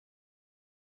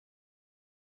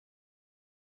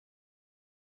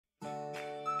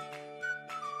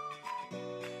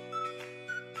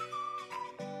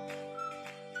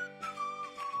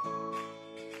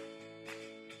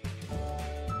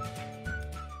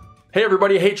Hey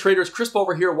everybody, hey traders, Chris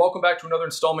over here. Welcome back to another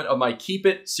installment of my Keep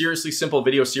It Seriously Simple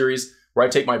video series where I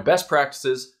take my best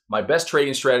practices, my best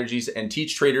trading strategies, and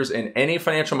teach traders in any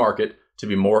financial market to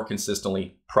be more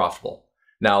consistently profitable.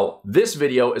 Now, this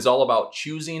video is all about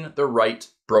choosing the right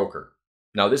broker.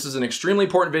 Now, this is an extremely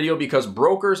important video because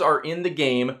brokers are in the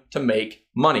game to make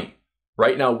money.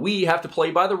 Right now, we have to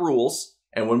play by the rules,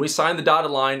 and when we sign the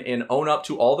dotted line and own up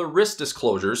to all the risk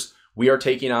disclosures, we are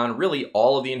taking on really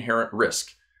all of the inherent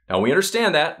risk. Now, we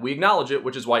understand that, we acknowledge it,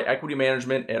 which is why equity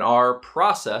management and our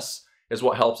process is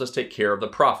what helps us take care of the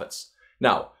profits.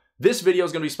 Now, this video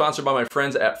is going to be sponsored by my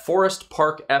friends at Forest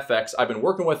Park FX. I've been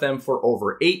working with them for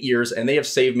over 8 years, and they have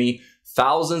saved me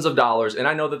thousands of dollars, and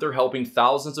I know that they're helping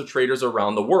thousands of traders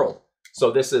around the world.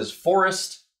 So this is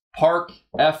Forest Park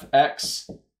FX,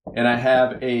 and I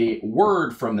have a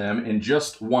word from them in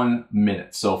just 1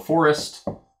 minute. So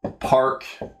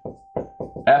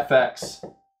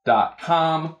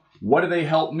forestparkfx.com. What do they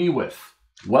help me with?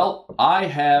 Well, I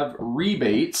have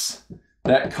rebates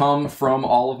that come from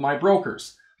all of my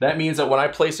brokers. That means that when I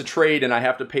place a trade and I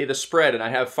have to pay the spread and I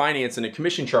have finance and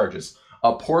commission charges,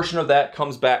 a portion of that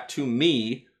comes back to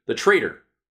me, the trader.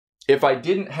 If I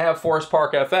didn't have Forest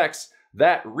Park FX,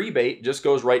 that rebate just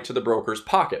goes right to the broker's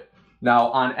pocket. Now,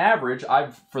 on average,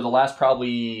 for the last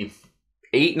probably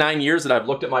 8-9 years that I've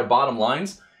looked at my bottom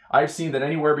lines, I've seen that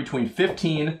anywhere between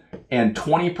 15 and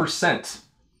 20%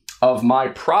 of my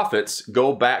profits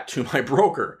go back to my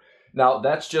broker. Now,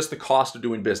 that's just the cost of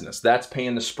doing business. That's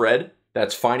paying the spread,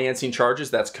 that's financing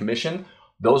charges, that's commission.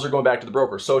 Those are going back to the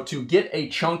broker. So to get a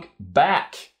chunk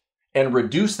back and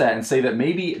reduce that and say that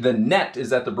maybe the net is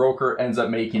that the broker ends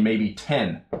up making maybe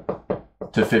 10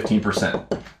 to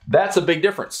 15%, that's a big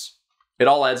difference. It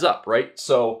all adds up, right?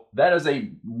 So that is a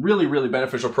really, really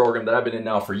beneficial program that I've been in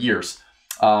now for years.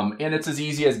 And it's as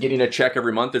easy as getting a check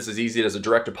every month. It's as easy as a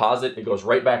direct deposit. It goes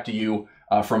right back to you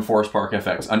from Forest Park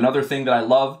FX. Another thing that I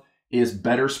love is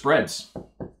better spreads.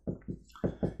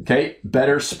 Okay,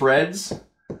 better spreads,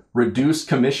 reduced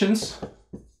commissions,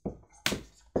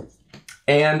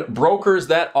 and brokers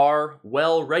that are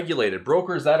well regulated,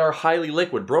 brokers that are highly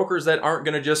liquid, brokers that aren't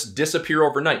going to just disappear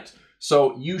overnight.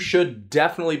 So you should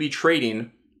definitely be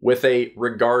trading with a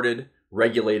regarded,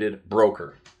 regulated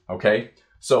broker. Okay.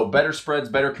 So better spreads,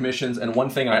 better commissions, and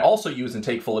one thing I also use and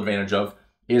take full advantage of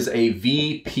is a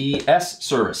VPS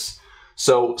service.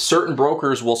 So certain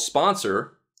brokers will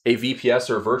sponsor a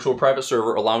VPS or a virtual private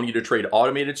server, allowing you to trade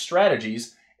automated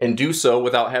strategies and do so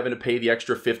without having to pay the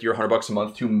extra 50 or 100 bucks a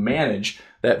month to manage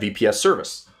that VPS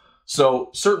service. So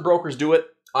certain brokers do it.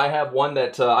 I have one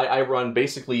that I run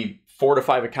basically 4 to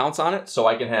 5 accounts on it, so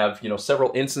I can have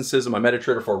several instances of my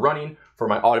MetaTrader 4 running for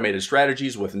my automated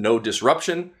strategies with no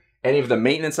disruption. Any of the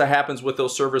maintenance that happens with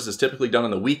those servers is typically done on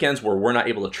the weekends where we're not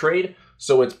able to trade,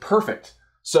 so it's perfect.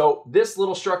 So this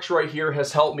little structure right here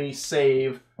has helped me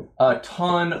save a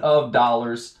ton of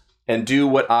dollars and do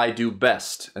what I do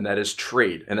best, and that is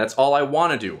trade. And that's all I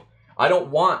want to do. I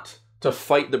don't want to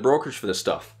fight the brokers for this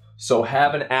stuff. So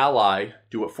have an ally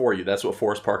do it for you. That's what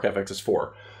Forest Park FX is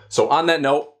for. So on that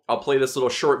note, I'll play this little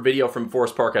short video from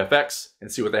Forest Park FX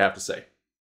and see what they have to say.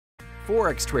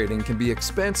 Forex trading can be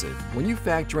expensive when you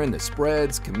factor in the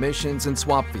spreads, commissions, and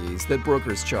swap fees that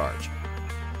brokers charge.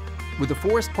 With the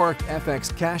Forest Park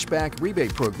FX Cashback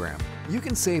Rebate Program, you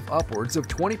can save upwards of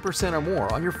 20% or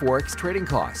more on your Forex trading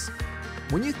costs.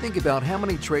 When you think about how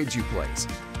many trades you place,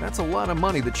 that's a lot of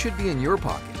money that should be in your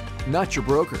pocket, not your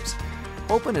broker's.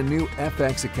 Open a new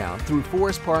FX account through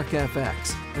Forest Park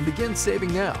FX and begin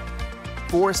saving now.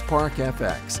 Forest Park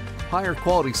FX, higher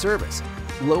quality service,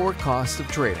 lower cost of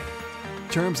trading.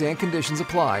 Terms and conditions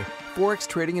apply. Forex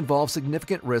trading involves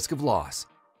significant risk of loss.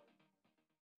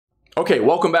 Okay,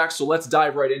 welcome back. So let's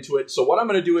dive right into it. So what I'm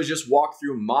going to do is just walk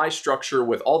through my structure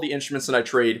with all the instruments that I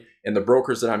trade and the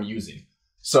brokers that I'm using.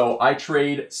 So I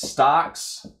trade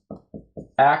stocks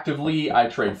actively, I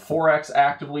trade Forex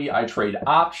actively, I trade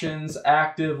options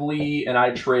actively, and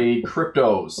I trade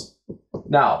cryptos.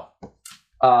 Now,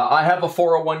 I have a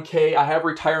 401k, I have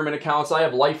retirement accounts, I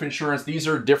have life insurance. These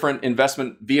are different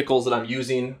investment vehicles that I'm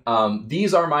using.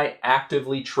 These are my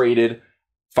actively traded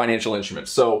financial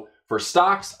instruments. So for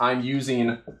stocks, I'm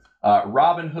using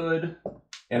Robinhood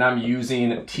and I'm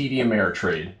using TD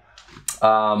Ameritrade.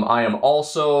 I'm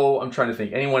trying to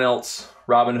think, anyone else?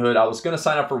 Robinhood. I was going to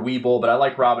sign up for Webull, but I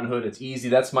like Robinhood. It's easy.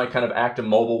 That's my kind of active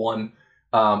mobile one.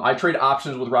 I trade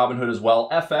options with Robinhood as well.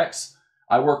 FX.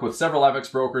 I work with several FX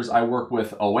brokers. I work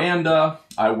with Oanda.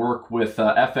 I work with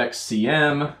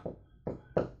FXCM.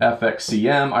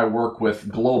 I work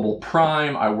with Global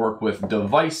Prime. I work with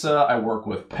Devisa. I work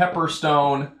with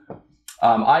Pepperstone.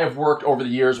 I have worked over the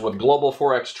years with Global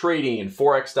Forex Trading,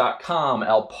 Forex.com,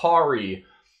 Alpari,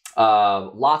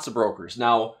 lots of brokers.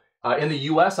 Now, in the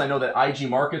U.S., I know that IG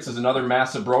Markets is another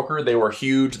massive broker. They were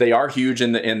huge. They are huge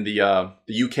in the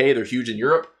UK. They're huge in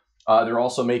Europe. They're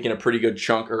also making a pretty good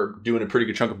chunk, or doing a pretty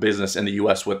good chunk of business in the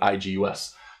U.S. with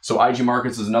IGUS. So IG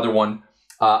Markets is another one.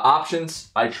 Options,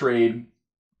 I trade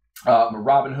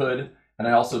Robinhood, and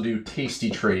I also do Tasty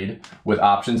Trade with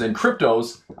options. And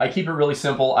cryptos, I keep it really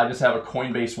simple. I just have a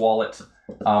Coinbase wallet.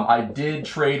 I did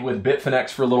trade with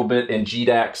Bitfinex for a little bit and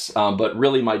GDAX, but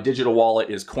really my digital wallet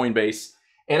is Coinbase.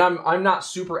 And I'm not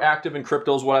super active in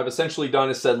cryptos. What I've essentially done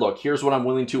is said, look, here's what I'm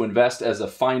willing to invest as a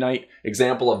finite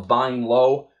example of buying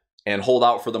low and hold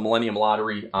out for the Millennium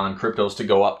Lottery on cryptos to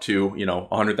go up to, you know,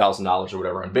 $100,000 or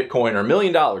whatever on Bitcoin, or $1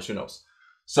 million, who knows.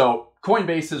 So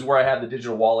Coinbase is where I have the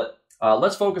digital wallet.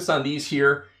 Let's focus on these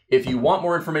here. If you want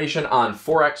more information on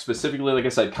Forex specifically, like I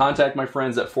said, contact my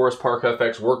friends at Forest Park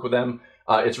FX, work with them.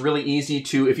 It's really easy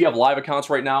to, if you have live accounts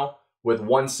right now, with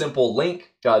one simple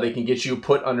link, they can get you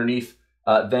put underneath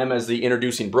them as the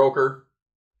introducing broker,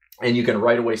 and you can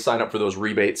right away sign up for those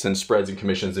rebates and spreads and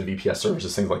commissions and VPS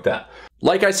services, things like that.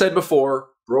 Like I said before,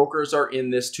 brokers are in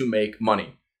this to make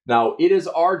money. Now, it is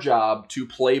our job to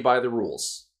play by the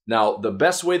rules. Now, the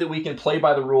best way that we can play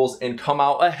by the rules and come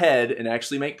out ahead and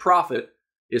actually make profit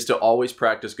is to always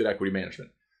practice good equity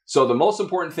management. So the most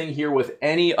important thing here with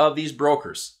any of these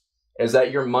brokers is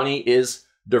that your money is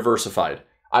diversified.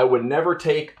 I would never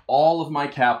take all of my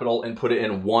capital and put it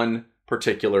in one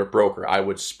particular broker. I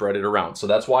would spread it around. So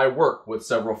that's why I work with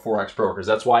several Forex brokers.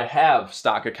 That's why I have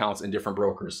stock accounts in different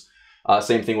brokers.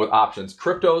 Same thing with options.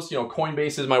 Cryptos, you know,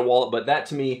 Coinbase is my wallet, but that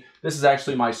to me, this is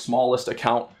actually my smallest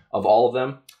account of all of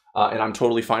them. And I'm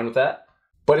totally fine with that.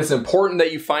 But it's important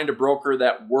that you find a broker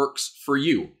that works for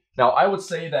you. Now, I would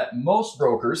say that most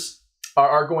brokers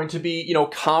are going to be, you know,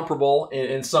 comparable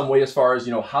in some way as far as,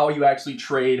 you know, how you actually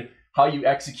trade, how you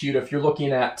execute. If you're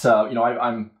looking at, you know,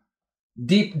 I'm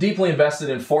deeply invested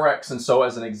in Forex. And so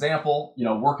as an example, you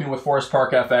know, working with Forest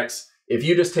Park FX, if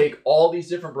you just take all these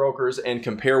different brokers and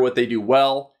compare what they do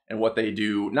well and what they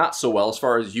do not so well as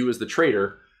far as you as the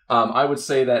trader, I would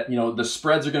say that, you know, the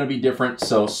spreads are going to be different.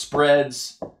 So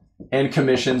spreads and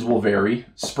commissions will vary.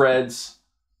 Spreads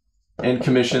and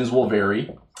commissions will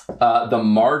vary. The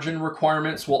margin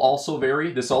requirements will also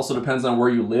vary. This also depends on where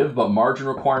you live, but margin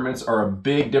requirements are a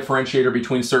big differentiator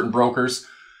between certain brokers.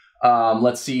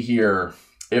 Let's see here.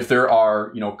 If there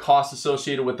are, you know, costs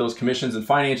associated with those commissions and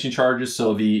financing charges,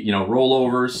 so the, you know,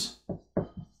 rollovers,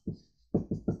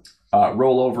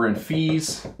 rollover and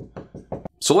fees.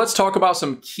 So let's talk about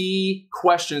some key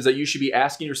questions that you should be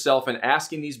asking yourself and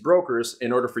asking these brokers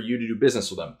in order for you to do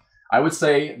business with them. I would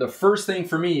say the first thing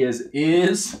for me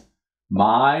is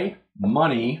my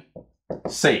money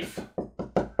safe?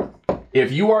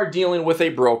 If you are dealing with a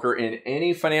broker in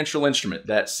any financial instrument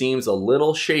that seems a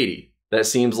little shady, that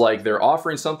seems like they're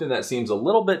offering something that seems a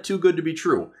little bit too good to be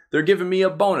true, they're giving me a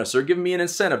bonus, they're giving me an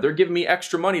incentive, they're giving me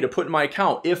extra money to put in my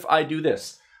account if I do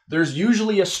this, there's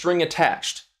usually a string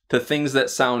attached to things that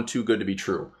sound too good to be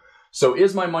true. So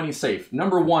is my money safe?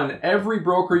 Number one, every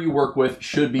broker you work with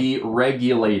should be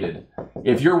regulated.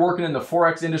 If you're working in the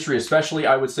Forex industry, especially,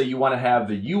 I would say you want to have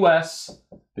the US,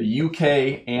 the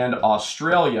UK, and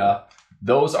Australia.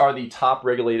 Those are the top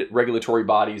regulatory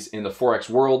bodies in the Forex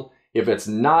world. If it's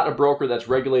not a broker that's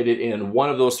regulated in one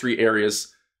of those three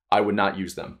areas, I would not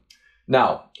use them.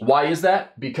 Now, why is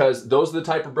that? Because those are the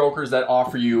type of brokers that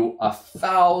offer you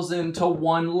 1,000 to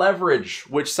 1 leverage,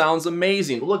 which sounds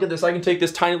amazing. Look at this. I can take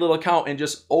this tiny little account and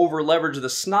just over leverage the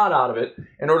snot out of it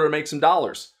in order to make some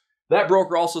dollars. That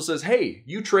broker also says, hey,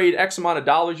 you trade X amount of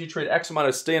dollars, you trade X amount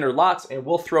of standard lots, and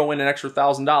we'll throw in an extra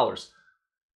 $1,000.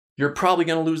 You're probably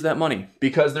going to lose that money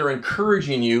because they're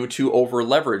encouraging you to over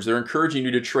leverage. They're encouraging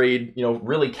you to trade, you know,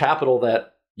 really capital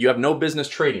that you have no business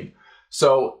trading.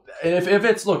 So if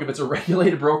it's a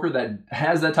regulated broker that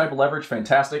has that type of leverage,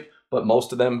 fantastic, but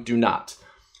most of them do not.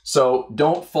 So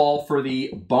don't fall for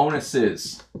the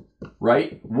bonuses,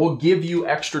 right? We'll give you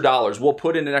extra dollars. We'll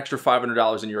put in an extra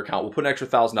 $500 in your account. We'll put an extra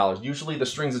 $1,000. Usually the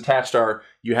strings attached are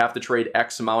you have to trade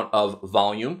X amount of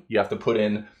volume. You have to put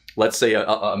in, let's say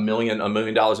 $1 million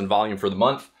in volume for the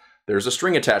month. There's a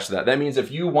string attached to that. That means if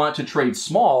you want to trade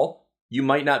small, you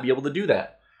might not be able to do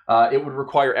that. It would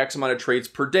require X amount of trades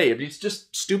per day. It's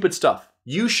just stupid stuff.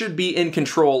 You should be in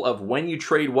control of when you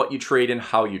trade, what you trade, and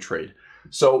how you trade.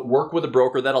 So work with a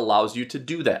broker that allows you to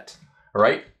do that. All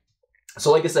right.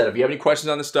 So like I said, if you have any questions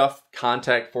on this stuff,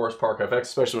 contact Forest Park FX,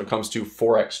 especially when it comes to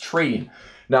Forex trading.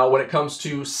 Now, when it comes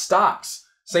to stocks,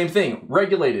 same thing,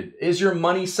 regulated. Is your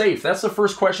money safe? That's the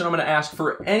first question I'm going to ask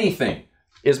for anything.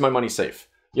 Is my money safe?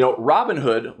 You know,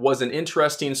 Robinhood was an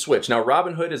interesting switch. Now,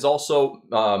 Robinhood is also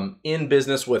in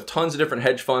business with tons of different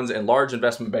hedge funds and large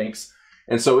investment banks.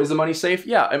 And so is the money safe?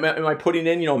 Yeah. Am I putting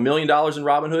in, $1 million in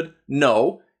Robinhood?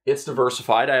 No, it's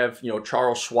diversified. I have,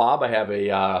 Charles Schwab. I have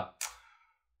a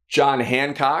John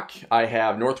Hancock. I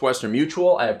have Northwestern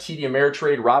Mutual. I have TD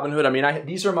Ameritrade, Robinhood. I mean,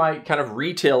 these are my kind of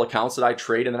retail accounts that I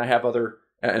trade. And then I have other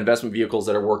investment vehicles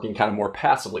that are working kind of more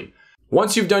passively.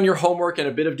 Once you've done your homework and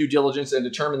a bit of due diligence and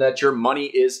determined that your money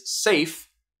is safe,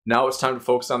 now it's time to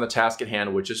focus on the task at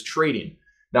hand, which is trading.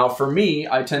 Now, for me,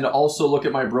 I tend to also look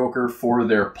at my broker for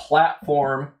their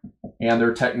platform and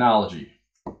their technology.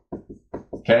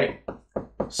 Okay?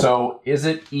 So, is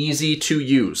it easy to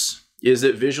use? Is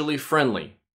it visually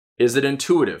friendly? Is it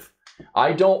intuitive?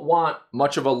 I don't want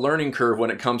much of a learning curve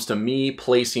when it comes to me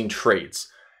placing trades.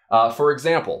 For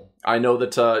example, I know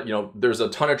that there's a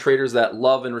ton of traders that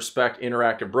love and respect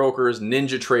interactive brokers,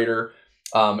 NinjaTrader,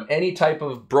 any type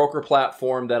of broker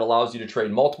platform that allows you to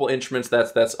trade multiple instruments.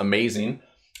 That's amazing.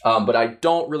 But I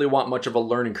don't really want much of a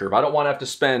learning curve. I don't want to have to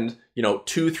spend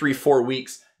 2, 3, 4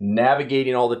 weeks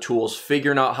navigating all the tools,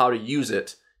 figuring out how to use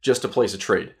it just to place a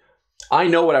trade. I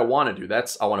know what I want to do.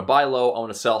 I want to buy low, I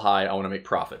want to sell high, I want to make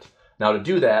profit. Now, to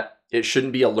do that, it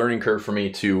shouldn't be a learning curve for me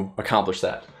to accomplish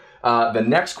that. The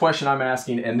next question I'm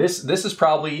asking, and this is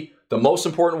probably the most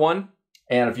important one,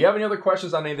 and if you have any other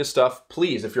questions on any of this stuff,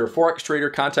 please, if you're a Forex trader,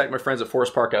 contact my friends at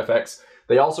Forest Park FX.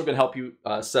 They also can help you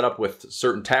set up with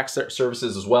certain tax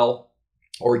services as well,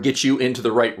 or get you into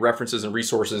the right references and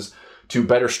resources to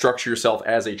better structure yourself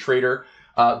as a trader.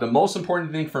 The most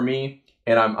important thing for me,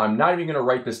 and I'm not even going to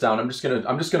write this down. I'm just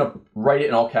gonna write it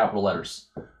in all capital letters.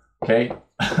 Okay,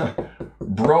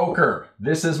 broker.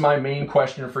 This is my main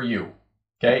question for you.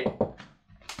 Okay,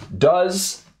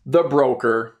 does the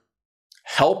broker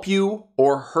help you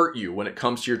or hurt you when it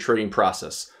comes to your trading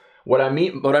process? What I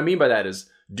mean by that is,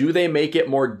 do they make it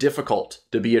more difficult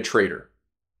to be a trader,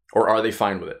 or are they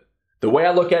fine with it? The way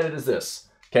I look at it is this,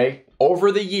 okay?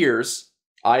 Over the years,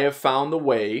 I have found the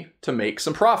way to make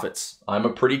some profits. I'm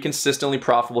a pretty consistently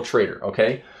profitable trader,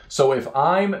 okay? So if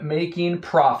I'm making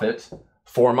profit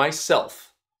for myself,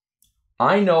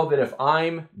 I know that if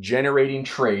I'm generating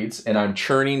trades and I'm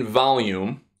churning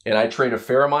volume and I trade a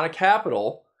fair amount of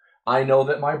capital, I know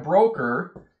that my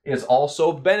broker is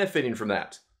also benefiting from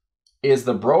that. Is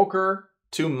the broker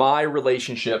to my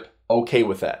relationship okay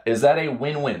with that? Is that a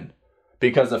win-win?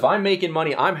 Because if I'm making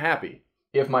money, I'm happy.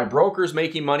 If my broker's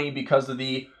making money because of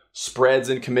the spreads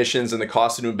and commissions and the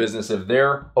cost of doing business, if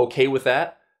they're okay with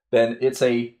that, then it's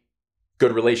a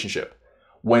good relationship.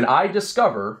 When I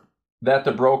discover that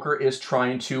the broker is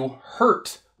trying to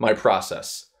hurt my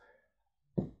process,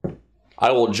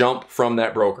 I will jump from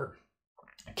that broker.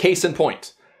 Case in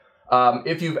point,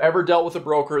 if you've ever dealt with a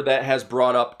broker that has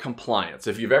brought up compliance,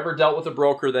 if you've ever dealt with a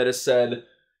broker that has said,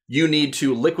 you need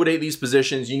to liquidate these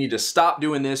positions, you need to stop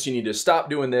doing this, you need to stop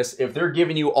doing this, if they're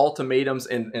giving you ultimatums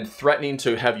and threatening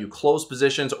to have you close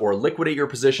positions or liquidate your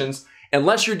positions,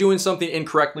 unless you're doing something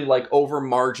incorrectly like over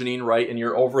margining, right, and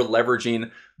you're over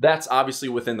leveraging, that's obviously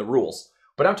within the rules.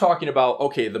 But I'm talking about,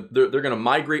 okay, they're going to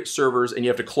migrate servers and you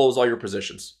have to close all your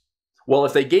positions. Well,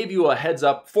 if they gave you a heads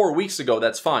up 4 weeks ago,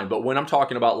 that's fine. But when I'm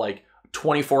talking about like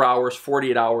 24 hours,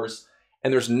 48 hours,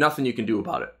 and there's nothing you can do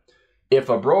about it. If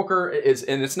a broker is,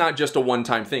 and it's not just a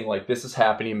one-time thing, like this is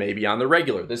happening maybe on the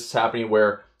regular. This is happening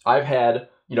where I've had,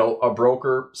 a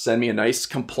broker send me a nice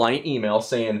compliant email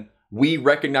saying, we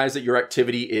recognize that your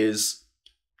activity is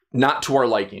not to our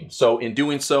liking. So in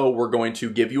doing so, we're going to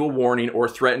give you a warning or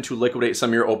threaten to liquidate some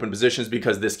of your open positions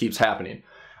because this keeps happening.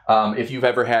 If you've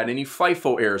ever had any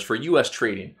FIFO errors for US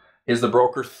trading, is the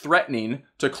broker threatening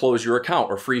to close your account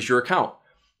or freeze your account?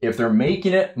 If they're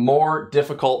making it more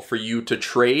difficult for you to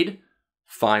trade,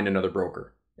 find another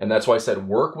broker. And that's why I said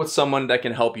work with someone that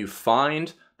can help you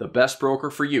find the best broker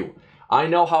for you. I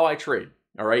know how I trade,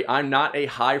 all right? I'm not a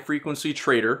high frequency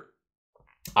trader.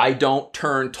 I don't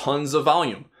turn tons of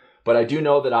volume, but I do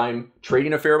know that I'm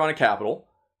trading a fair amount of capital.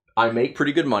 I make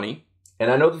pretty good money, and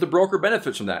I know that the broker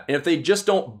benefits from that. And if they just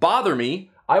don't bother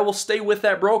me, I will stay with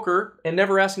that broker and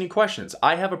never ask any questions.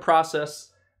 I have a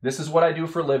process. This is what I do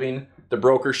for a living. The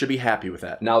broker should be happy with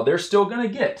that. Now, they're still going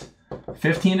to get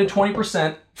 15 to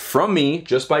 20% from me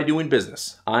just by doing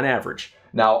business on average.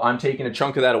 Now, I'm taking a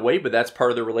chunk of that away, but that's part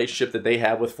of the relationship that they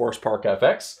have with Forest Park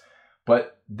FX.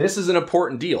 But this is an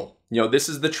important deal. This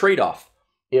is the trade-off.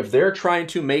 If they're trying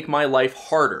to make my life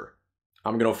harder,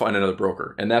 I'm going to find another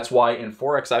broker. And that's why in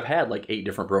Forex, I've had like 8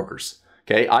 different brokers.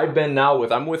 Okay. I'm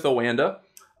with Oanda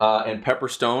and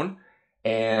Pepperstone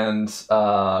and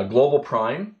Global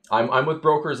Prime. I'm with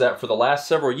brokers that for the last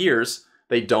several years,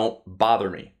 they don't bother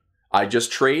me. I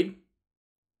just trade,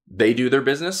 They do their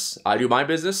business, I do my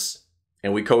business,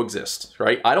 and we coexist,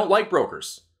 right? I don't like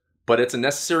brokers, but it's a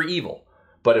necessary evil.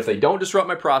 But if they don't disrupt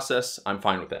my process, I'm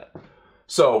fine with that.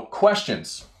 So,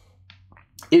 questions.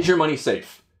 Is your money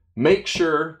safe? Make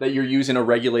sure that you're using a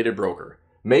regulated broker.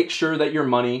 Make sure that your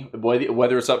money,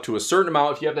 whether it's up to a certain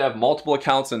amount, if you have to have multiple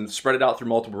accounts and spread it out through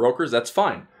multiple brokers, that's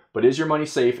fine. But is your money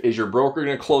safe? Is your broker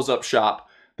going to close up shop?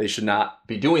 They should not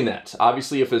be doing that.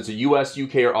 Obviously, if it's a US,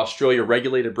 UK, or Australia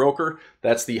regulated broker,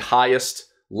 that's the highest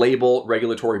label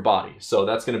regulatory body. So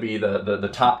that's going to be the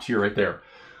top tier right there.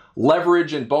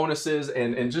 Leverage and bonuses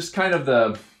and just kind of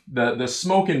the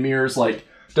smoke and mirrors, like,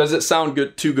 does it sound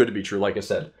good, too good to be true, like I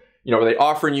said? You know, are they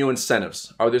offering you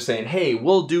incentives? Are they saying, hey,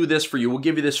 we'll do this for you. We'll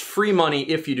give you this free money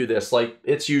if you do this. Like,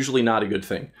 it's usually not a good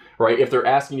thing, right? If they're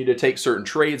asking you to take certain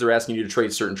trades or asking you to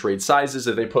trade certain trade sizes,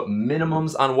 if they put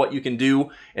minimums on what you can do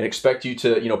and expect you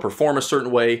to, you know, perform a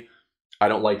certain way, I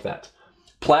don't like that.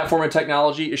 Platform and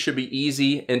technology, it should be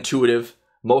easy, intuitive.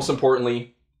 Most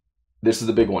importantly, this is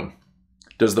the big one.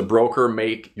 Does the broker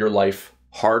make your life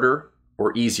harder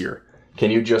or easier? Can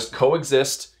you just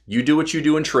coexist? You do what you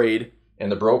do in trade,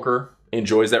 and the broker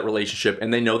enjoys that relationship,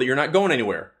 and they know that you're not going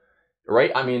anywhere,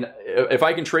 right? I mean, if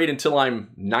I can trade until I'm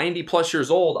 90 plus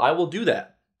years old, I will do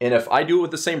that. And if I do it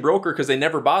with the same broker because they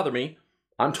never bother me,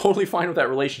 I'm totally fine with that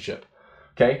relationship,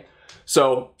 okay?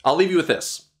 So I'll leave you with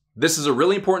this. This is a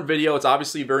really important video. It's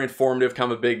obviously very informative,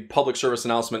 kind of a big public service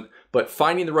announcement, but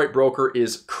finding the right broker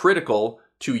is critical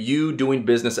to you doing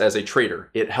business as a trader.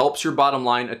 It helps your bottom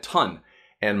line a ton.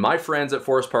 And my friends at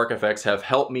Forest Park FX have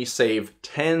helped me save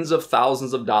tens of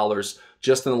thousands of dollars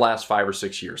just in the last 5 or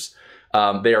 6 years.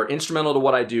 They are instrumental to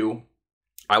what I do.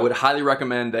 I would highly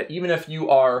recommend that even if you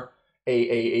are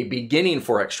a beginning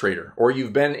Forex trader, or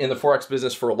you've been in the Forex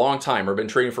business for a long time or been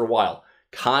trading for a while,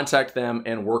 contact them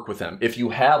and work with them. If you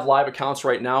have live accounts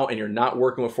right now and you're not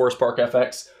working with Forest Park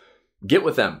FX, get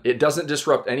with them. It doesn't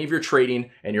disrupt any of your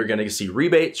trading, and you're going to see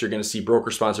rebates, you're going to see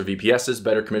broker-sponsored VPSs,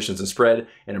 better commissions and spread,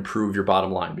 and improve your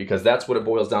bottom line, because that's what it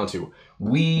boils down to.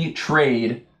 We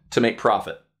trade to make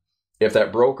profit. If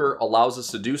that broker allows us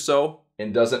to do so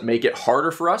and doesn't make it harder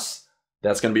for us,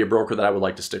 that's going to be a broker that I would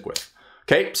like to stick with.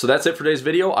 Okay, so that's it for today's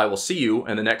video. I will see you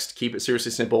in the next Keep It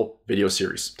Seriously Simple video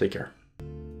series. Take care.